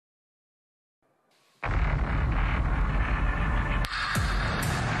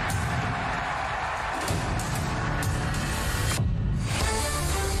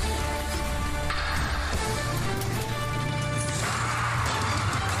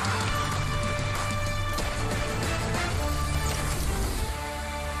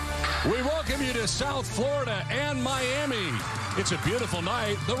We welcome you to South Florida and Miami. It's a beautiful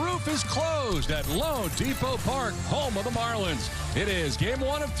night. The roof is closed at Lone Depot Park, home of the Marlins. It is game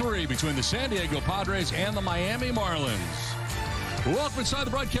 1 of 3 between the San Diego Padres and the Miami Marlins. Welcome inside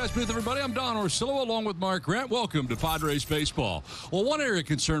the broadcast booth, everybody. I'm Don Orsillo along with Mark Grant. Welcome to Padres baseball. Well, one area of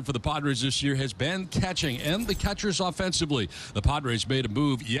concern for the Padres this year has been catching and the catchers offensively. The Padres made a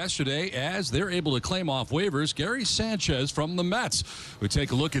move yesterday as they're able to claim off waivers Gary Sanchez from the Mets. We take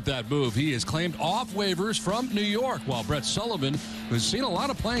a look at that move. He is claimed off waivers from New York, while Brett Sullivan, who's seen a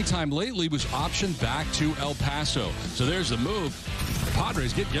lot of playing time lately, was optioned back to El Paso. So there's the move. The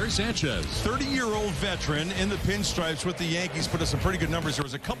Padres get Gary Sanchez. 30-year-old veteran in the pinstripes with the Yankees, put us some pretty good numbers. There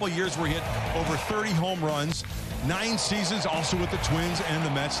was a couple of years where he hit over 30 home runs, 9 seasons also with the Twins and the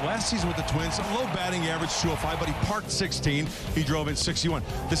Mets. Last season with the Twins, a low batting average, 205, but he parked 16. He drove in 61.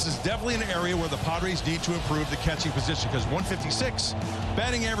 This is definitely an area where the Padres need to improve the catching position because 156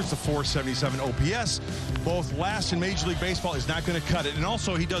 batting average to 477 OPS, both last in Major League Baseball, is not going to cut it. And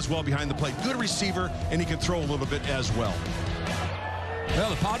also he does well behind the plate. Good receiver, and he can throw a little bit as well. Well,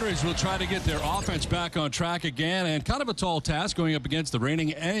 the Padres will try to get their offense back on track again, and kind of a tall task going up against the reigning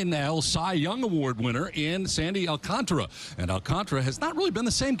NL Cy Young Award winner in Sandy Alcantara. And Alcantara has not really been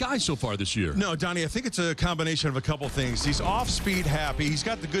the same guy so far this year. No, Donnie, I think it's a combination of a couple things. He's off-speed happy. He's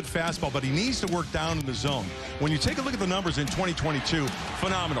got the good fastball, but he needs to work down in the zone. When you take a look at the numbers in 2022,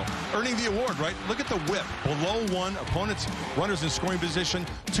 phenomenal. Earning the award, right? Look at the whip. Below 1, opponents, runners in scoring position,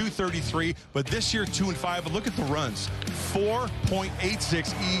 233. But this year, 2 and 5. But look at the runs. 4.86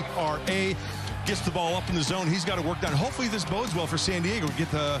 ERA. Gets the ball up in the zone. He's got to work down. Hopefully this bodes well for San Diego to get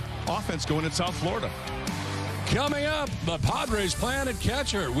the offense going in South Florida. Coming up, the Padres plan at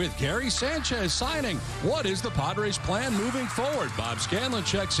catcher with Gary Sanchez signing. What is the Padres plan moving forward? Bob Scanlon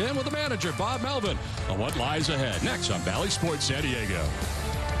checks in with the manager, Bob Melvin, on what lies ahead. Next on Bally Sports San Diego.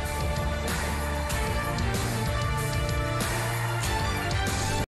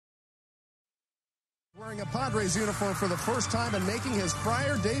 Wearing a Padres uniform for the first time and making his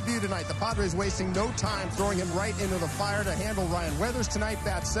prior debut tonight. The Padres wasting no time, throwing him right into the fire to handle Ryan Weathers tonight.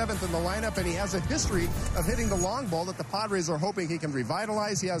 Bats 7th in the lineup, and he has a history of hitting the long ball that the Padres are hoping he can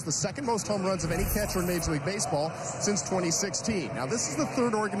revitalize. He has the second most home runs of any catcher in Major League Baseball since 2016. Now, this is the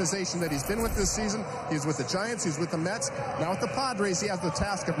third organization that he's been with this season. He's with the Giants, he's with the Mets. Now with the Padres, he has the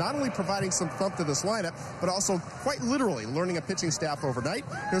task of not only providing some thump to this lineup, but also quite literally learning a pitching staff overnight.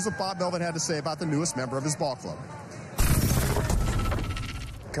 Here's what Bob Melvin had to say about the newest member of his ball club.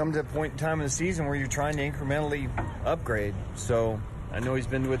 Come to a point in time in the season where you're trying to incrementally upgrade. So I know he's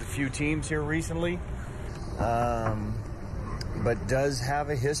been with a few teams here recently, but does have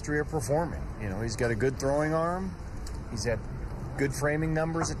a history of performing. You know, he's got a good throwing arm. He's had good framing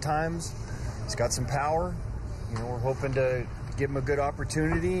numbers at times. He's got some power. You know, we're hoping to give him a good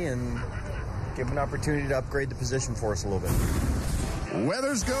opportunity and give him an opportunity to upgrade the position for us a little bit.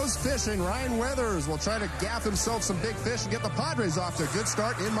 Weathers goes fishing. Ryan Weathers will try to gaff himself some big fish and get the Padres off to a good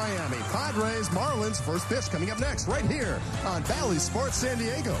start in Miami. Padres, Marlins, first pitch coming up next right here on Bally Sports San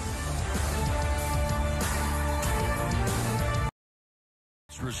Diego.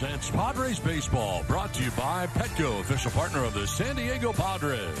 Presents Padres Baseball, brought to you by Petco, official partner of the San Diego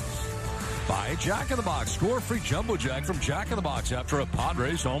Padres. By Jack in the Box, score free Jumbo Jack from Jack in the Box after a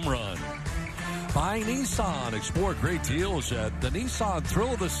Padres home run. By Nissan, explore great deals at the Nissan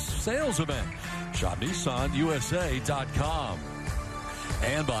Thrill of the Sales event. Shop NissanUSA.com.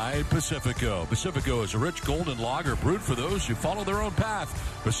 And by Pacifico. Pacifico is a rich golden lager brewed for those who follow their own path.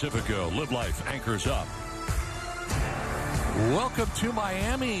 Pacifico, live life, anchors up. Welcome to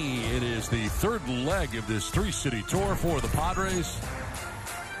Miami. It is the third leg of this 3-city tour for the Padres.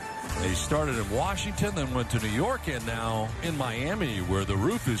 They started in Washington, then went to New York, and now in Miami, where the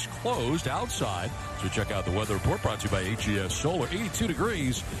roof is closed outside. So check out the weather report brought to you by HES Solar. 82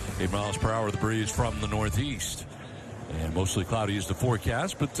 degrees, 8 miles per hour, the breeze from the northeast. And mostly cloudy is the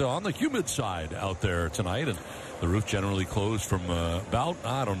forecast, but on the humid side out there tonight. And the roof generally closed from about,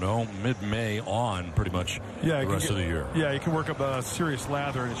 I don't know, mid-May on pretty much the rest of the year. Yeah, you can work up a serious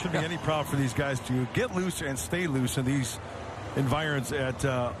lather, and it shouldn't be any problem for these guys to get loose and stay loose in these environs at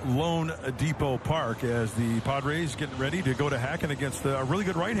Lone Depot Park as the Padres getting ready to go to Hacken against a really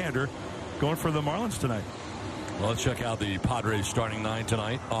good right-hander going for the Marlins tonight. Well, let's check out the Padres starting 9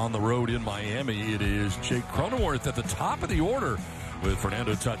 tonight on the road in Miami. It is Jake Cronenworth at the top of the order with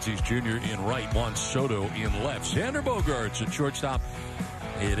Fernando Tatis Jr. in right, Juan Soto in left. Xander Bogaerts at shortstop.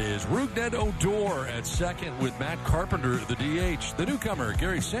 It is Rougned Odor at second with Matt Carpenter, the DH. The newcomer,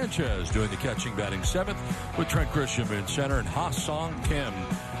 Gary Sanchez, doing the catching, batting 7th with Trent Grisham in center, and Ha-Song Kim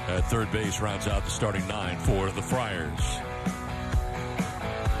at third base rounds out the starting 9 for the Friars.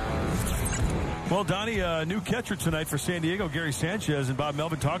 Well, Donnie, new catcher tonight for San Diego, Gary Sanchez, and Bob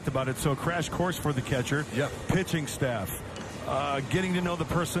Melvin talked about it. So a crash course for the catcher. Yep. Pitching staff. Getting to know the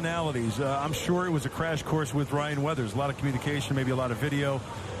personalities. I'm sure it was a crash course with Ryan Weathers. A lot of communication, maybe a lot of video,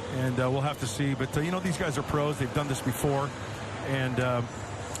 and we'll have to see. But, you know, these guys are pros. They've done this before, and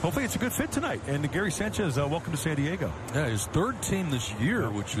hopefully it's a good fit tonight. And Gary Sanchez, welcome to San Diego. Yeah, his third team this year,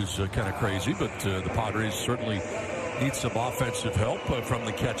 which is kind of crazy, but the Padres certainly need some offensive help from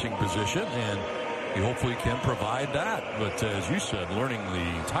the catching position, and he hopefully can provide that. But as you said, learning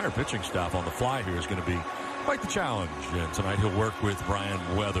the entire pitching staff on the fly here is going to be quite the challenge. And tonight he'll work with Brian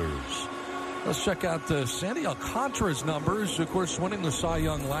Weathers. Let's check out Sandy Alcantara's numbers. Of course, winning the Cy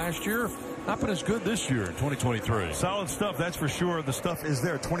Young last year. Not been as good this year in 2023. Solid stuff, that's for sure. The stuff is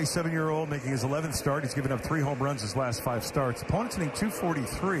there. 27-year-old making his 11th start. He's given up 3 home runs his last 5 starts. Opponent's hitting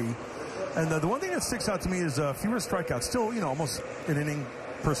 .243. And the one thing that sticks out to me is fewer strikeouts. Still, you know, almost an inning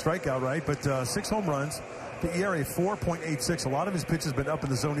per strikeout, right? But 6 home runs. The ERA 4.86. A lot of his pitch has been up in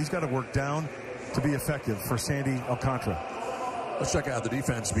the zone. He's got to work down to be effective for Sandy Alcantara. Let's check out the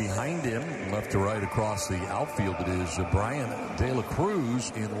defense behind him. Left to right across the outfield. It is Brian De La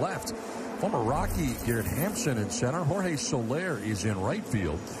Cruz in left. Former Rocky Garrett Hampson in center. Jorge Soler is in right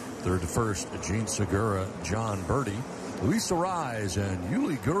field. Third to first, Gene Segura, John Birdie, Luis Arraez, and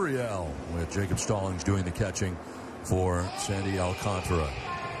Yuli Gurriel, with Jacob Stallings doing the catching for Sandy Alcantara.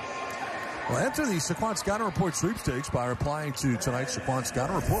 Well, enter the Saquon Scouting Report sweepstakes by replying to tonight's Saquon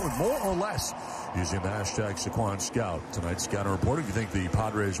Scouting Report with more or less using the hashtag Saquon Scout. Tonight's Scouting Report, if you think the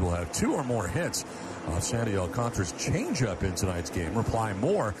Padres will have 2 or more hits off Sandy Alcantara's changeup in tonight's game, reply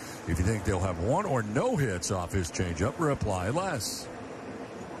more. If you think they'll have 1 or no hits off his changeup, reply less.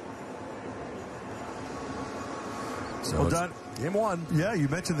 So well done. Game 1. Yeah, you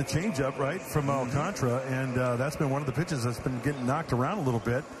mentioned the changeup, right, from Alcantara, and that's been one of the pitches that's been getting knocked around a little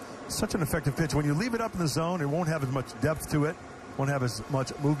bit. Such an effective pitch. When you leave it up in the zone, it won't have as much depth to it, won't have as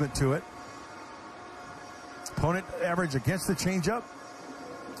much movement to it. Opponent average against the changeup,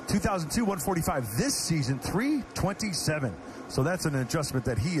 2002, 145. This season, 327. So that's an adjustment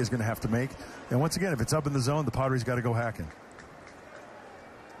that he is going to have to make. And once again, if it's up in the zone, the Padres got to go hacking.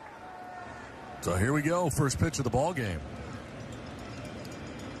 So here we go. First pitch of the ball game.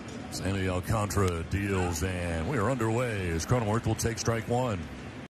 Sandy Alcantara deals, and we are underway as Cronenworth will take strike 1.